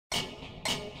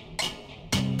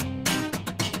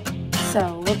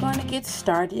So we're going to get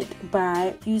started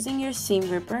by using your seam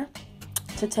ripper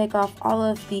to take off all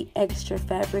of the extra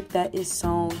fabric that is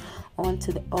sewn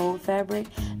onto the old fabric.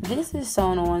 This is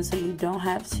sewn on so you don't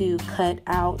have to cut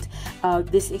out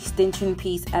this extension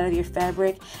piece out of your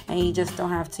fabric, and you just don't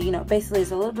have to, basically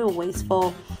it's a little bit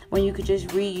wasteful when you could just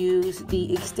reuse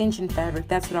the extension fabric.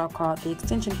 That's what I'll call it, the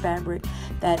extension fabric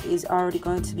that is already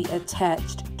going to be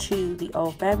attached to the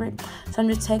old fabric. So I'm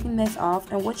just taking this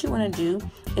off, and what you want to do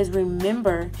is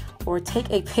remember or take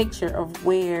a picture of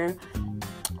where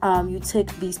you took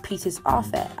these pieces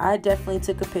off at. I definitely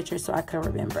took a picture so I can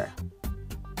remember.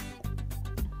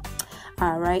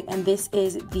 Alright, and this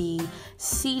is the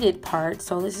seated part.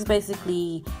 So this is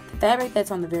basically the fabric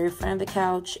that's on the very front of the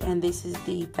couch, and this is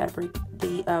the fabric,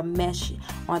 the mesh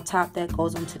on top that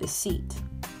goes onto the seat.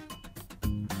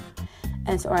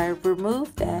 And so I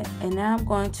removed that, and now I'm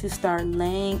going to start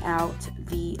laying out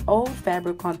the old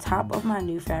fabric on top of my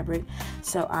new fabric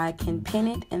so I can pin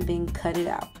it and then cut it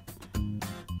out.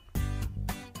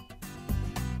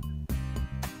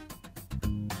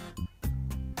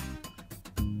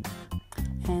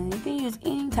 And you can use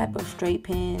any type of straight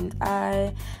pins.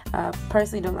 I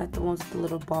personally don't like the ones with the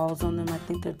little balls on them. I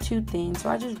think they're too thin, so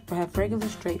I just have regular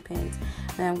straight pins.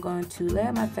 And I'm going to lay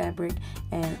out my fabric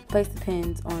and place the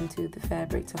pins onto the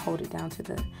fabric to hold it down to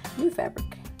the new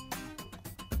fabric.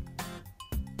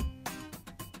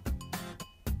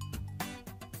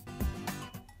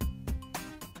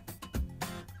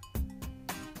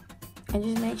 And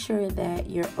just make sure that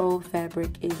your old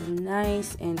fabric is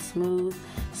nice and smooth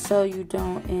so you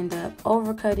don't end up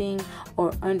overcutting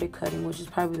or undercutting, which is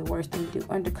probably the worst thing to do,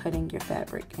 undercutting your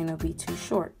fabric, and it'll be too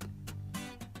short.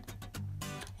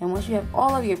 And once you have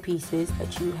all of your pieces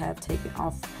that you have taken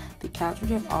off the couch, once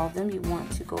you have all of them, you want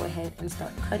to go ahead and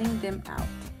start cutting them out.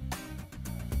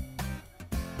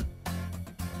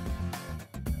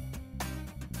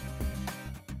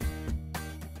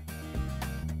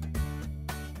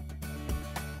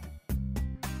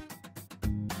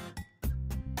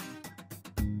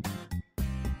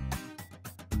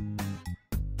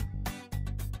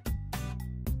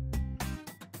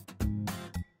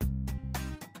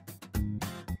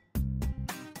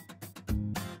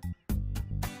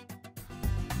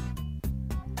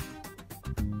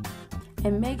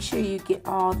 And make sure you get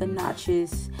all the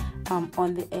notches on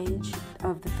the edge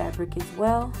of the fabric as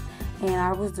well. And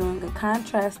I was doing a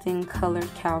contrasting colored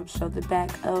couch, so the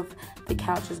back of the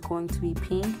couch is going to be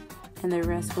pink and the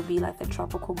rest will be like the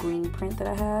tropical green print that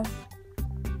I have.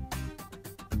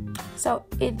 So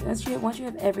once you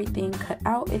have everything cut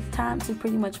out, it's time to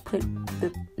pretty much put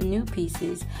the new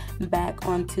pieces back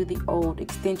onto the old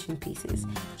extension pieces.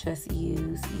 Just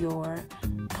use your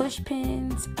push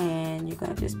pins, and you're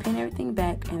going to just pin everything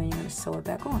back, and then you're going to sew it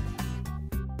back on.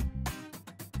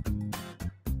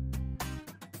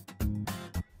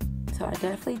 So I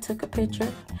definitely took a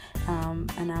picture,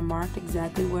 and I marked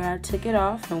exactly where I took it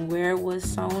off and where it was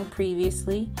sewn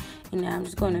previously. And now I'm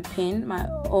just going to pin my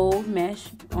old mesh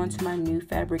onto my new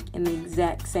fabric in the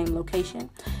exact same location,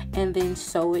 and then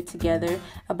sew it together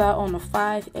about on a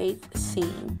 5/8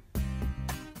 seam.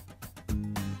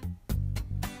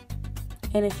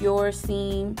 And if your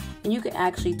seam, and you can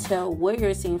actually tell where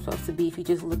your seam is supposed to be if you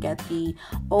just look at the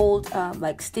old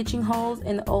like stitching holes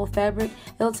in the old fabric,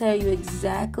 it'll tell you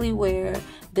exactly where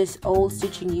this old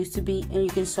stitching used to be, and you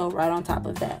can sew right on top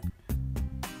of that.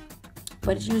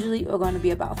 But it's usually going to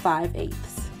be about 5/8.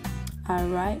 All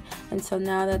right, and so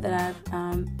now that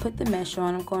I've put the mesh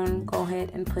on, I'm going to go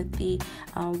ahead and put the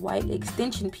white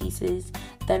extension pieces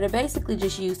that are basically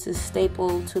just used to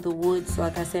staple to the wood. So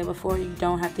like I said before, you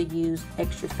don't have to use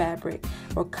extra fabric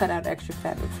or cut out extra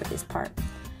fabric for this part.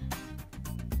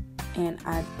 And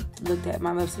I looked at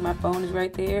my phone is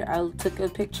right there. I took a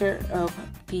picture of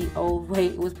the old way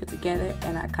it was put together,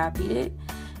 and I copied it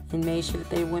and made sure that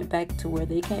they went back to where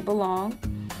they can't belong,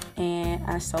 and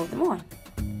I sewed them on.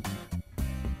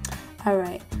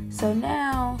 Alright, so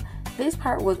now this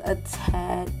part was a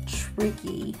tad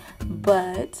tricky,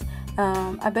 but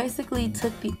I basically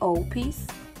took the old piece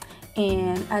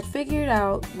and I figured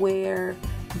out where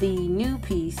the new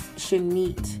piece should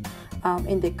meet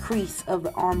in the crease of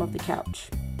the arm of the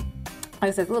couch. Like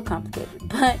I said, it's a little complicated,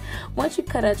 but once you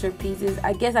cut out your pieces,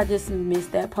 I guess I just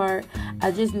missed that part.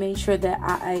 I just made sure that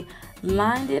I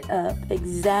lined it up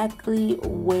exactly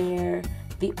where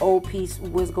the old piece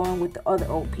was going with the other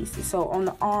old pieces. So on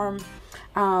the arm,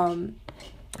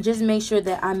 just make sure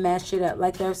that I matched it up.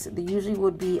 Like there usually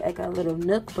would be like a little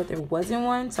nook, but there wasn't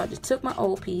one. So I just took my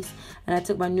old piece and I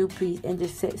took my new piece and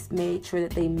just made sure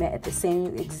that they met at the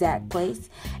same exact place.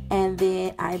 And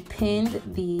then I pinned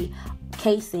the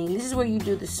casing. This is where you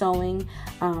do the sewing.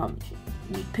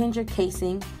 You pinned your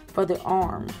casing for the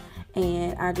arm,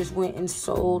 and I just went and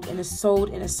sewed in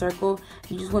a circle.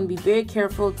 You just want to be very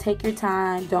careful. Take your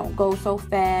time. Don't go so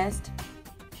fast.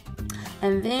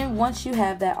 And then once you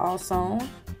have that all sewn,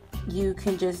 you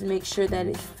can just make sure that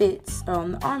it fits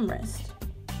on the armrest.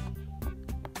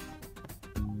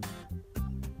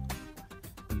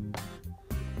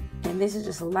 And this is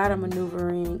just a lot of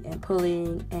maneuvering and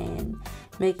pulling and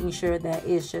making sure that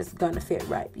it's just gonna fit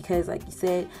right, because like I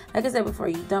said before,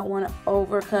 you don't want to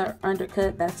overcut or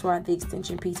undercut. That's why the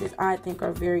extension pieces, I think,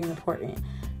 are very important.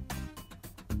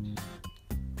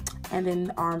 And then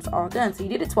the arms all done. So you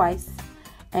did it twice,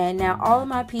 and now all of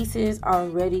my pieces are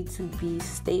ready to be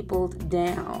stapled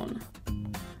down.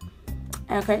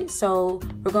 Okay, so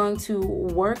we're going to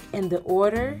work in the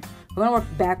order. We're going to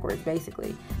work backwards,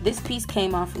 basically. This piece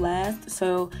came off last,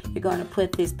 so you're going to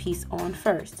put this piece on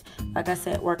first. Like I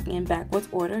said, working in backwards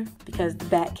order, because the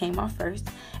back came off first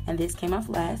and this came off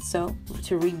last. So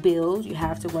to rebuild, you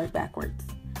have to work backwards.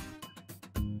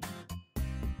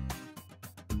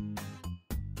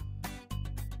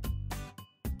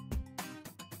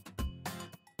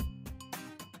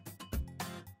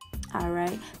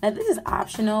 Alright, now this is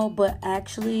optional, but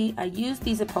actually I use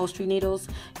these upholstery needles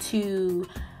to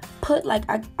put, like,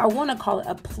 I want to call it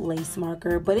a place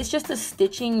marker, but it's just a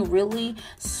stitching really,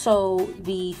 so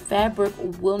the fabric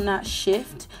will not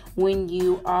shift when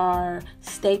you are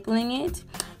stapling it.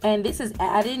 And this is,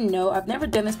 I didn't know, I've never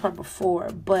done this part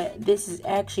before, but this is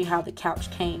actually how the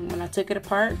couch came. When I took it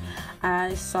apart,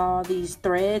 I saw these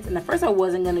threads, and at first I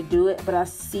wasn't going to do it, but I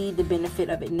see the benefit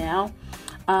of it now.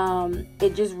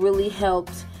 It just really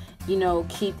helped, you know,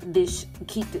 keep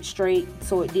it straight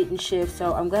so it didn't shift.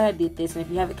 So I'm glad I did this. And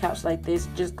if you have a couch like this,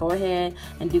 just go ahead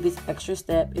and do this extra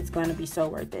step. It's going to be so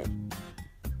worth it.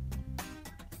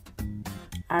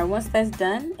 Alright, once that's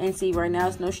done, and see, right now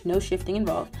there's no shifting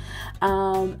involved,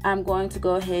 I'm going to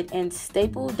go ahead and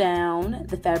staple down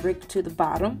the fabric to the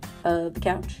bottom of the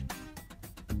couch.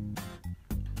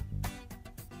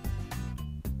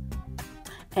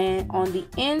 And on the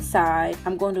inside,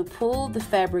 I'm going to pull the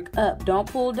fabric up. Don't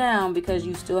pull down, because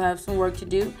you still have some work to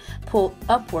do. Pull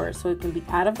upward so it can be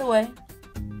out of the way.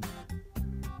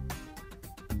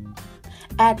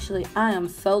 Actually, I am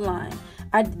so lying.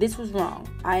 This was wrong.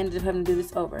 I ended up having to do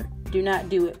this over. Do not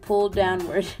do it. Pull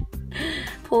downward.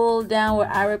 Pull downward.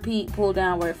 I repeat, pull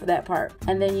downward for that part.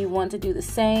 And then you want to do the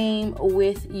same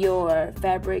with your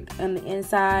fabric on the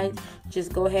inside.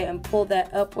 Just go ahead and pull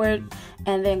that upward,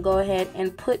 and then go ahead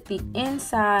and put the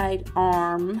inside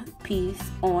arm piece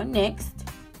on next.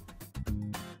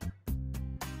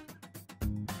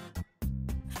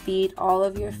 Feed all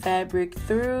of your fabric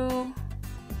through.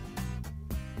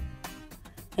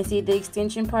 And see, the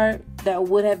extension part, that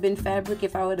would have been fabric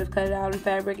if I would have cut it out in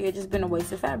fabric. It just been a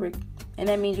waste of fabric. And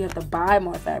that means you have to buy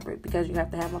more fabric, because you have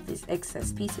to have all these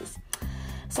excess pieces.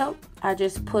 So I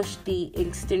just push the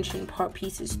extension part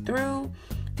pieces through,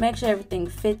 make sure everything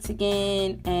fits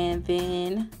again, and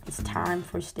then it's time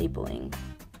for stapling.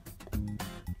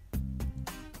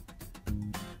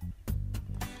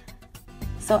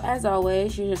 So as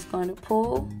always, you're just going to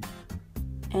pull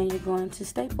and you're going to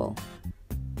staple.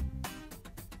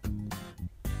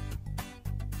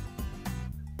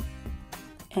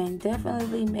 And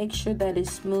definitely make sure that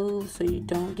it's smooth so you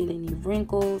don't get any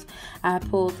wrinkles. I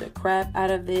pulled the crap out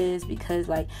of this because,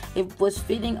 like, it was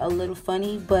fitting a little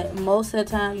funny, but most of the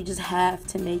time you just have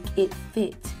to make it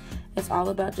fit. It's all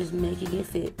about just making it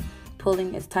fit.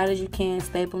 Pulling as tight as you can,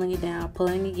 stapling it down,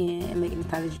 pulling again, and making it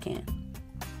as tight as you can.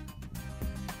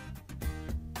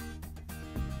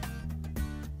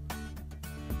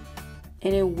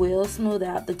 And it will smooth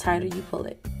out the tighter you pull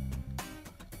it.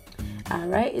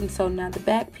 Alright, and so now the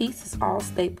back piece is all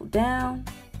stapled down.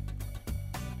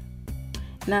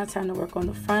 Now it's time to work on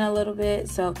the front a little bit.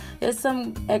 So there's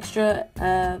some extra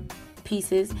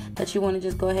pieces that you want to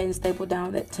just go ahead and staple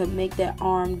down to make that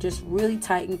arm just really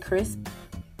tight and crisp.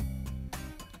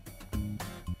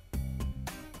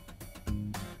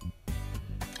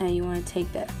 And you want to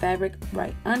take that fabric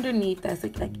right underneath, that's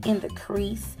like in the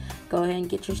crease. Go ahead and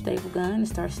get your staple gun and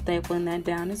start stapling that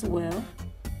down as well.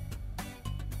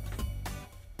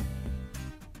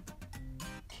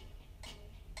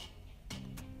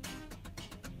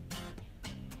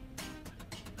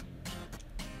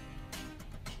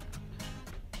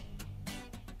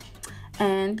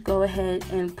 And go ahead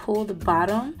and pull the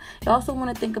bottom. You also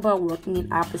want to think about working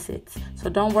in opposites.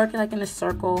 So don't work like in a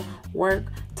circle. Work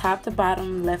top to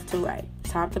bottom, left to right.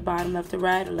 top to bottom, left to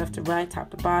right, or left to right,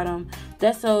 top to bottom.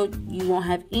 That's so you won't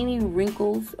have any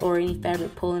wrinkles or any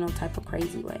fabric pulling no type of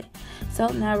crazy way. So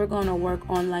now we're going to work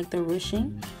on like the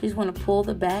ruching. You just want to pull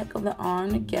the back of the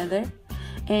arm together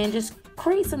and just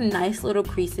create some nice little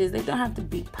creases. They don't have to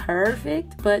be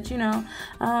perfect, but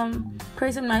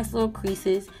create some nice little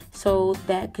creases so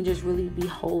that can just really be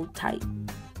hold tight.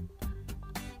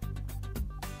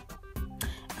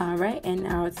 All right, and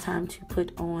now it's time to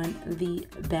put on the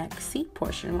back seat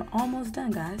portion. We're almost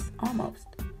done, guys, almost.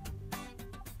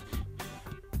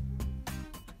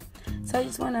 So you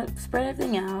just want to spread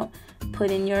everything out, put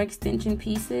in your extension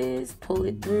pieces, pull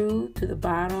it through to the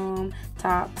bottom,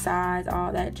 top, sides,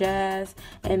 all that jazz,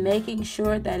 and making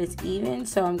sure that it's even.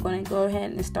 So I'm going to go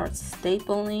ahead and start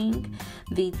stapling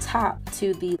the top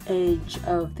to the edge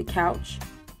of the couch.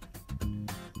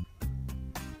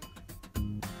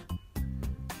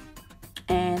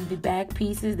 And the back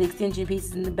pieces, the extension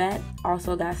pieces in the back,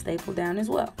 also got stapled down as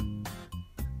well.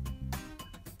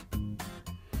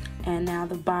 And now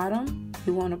the bottom,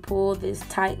 you want to pull this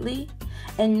tightly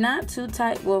and not too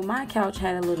tight. Well, my couch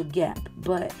had a little gap,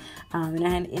 but and I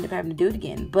had to end up having to do it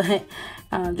again. But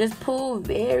just pull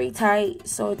very tight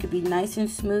so it could be nice and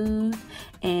smooth,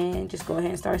 and just go ahead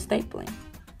and start stapling.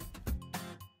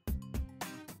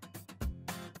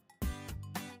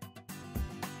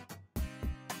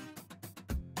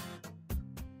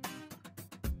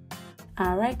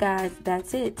 All right, guys,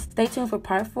 that's it. Stay tuned for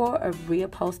part 4 of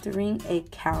reupholstering a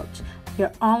couch.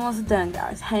 You're almost done,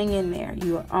 guys. Hang in there.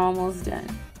 You are almost done.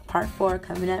 Part 4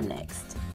 coming up next.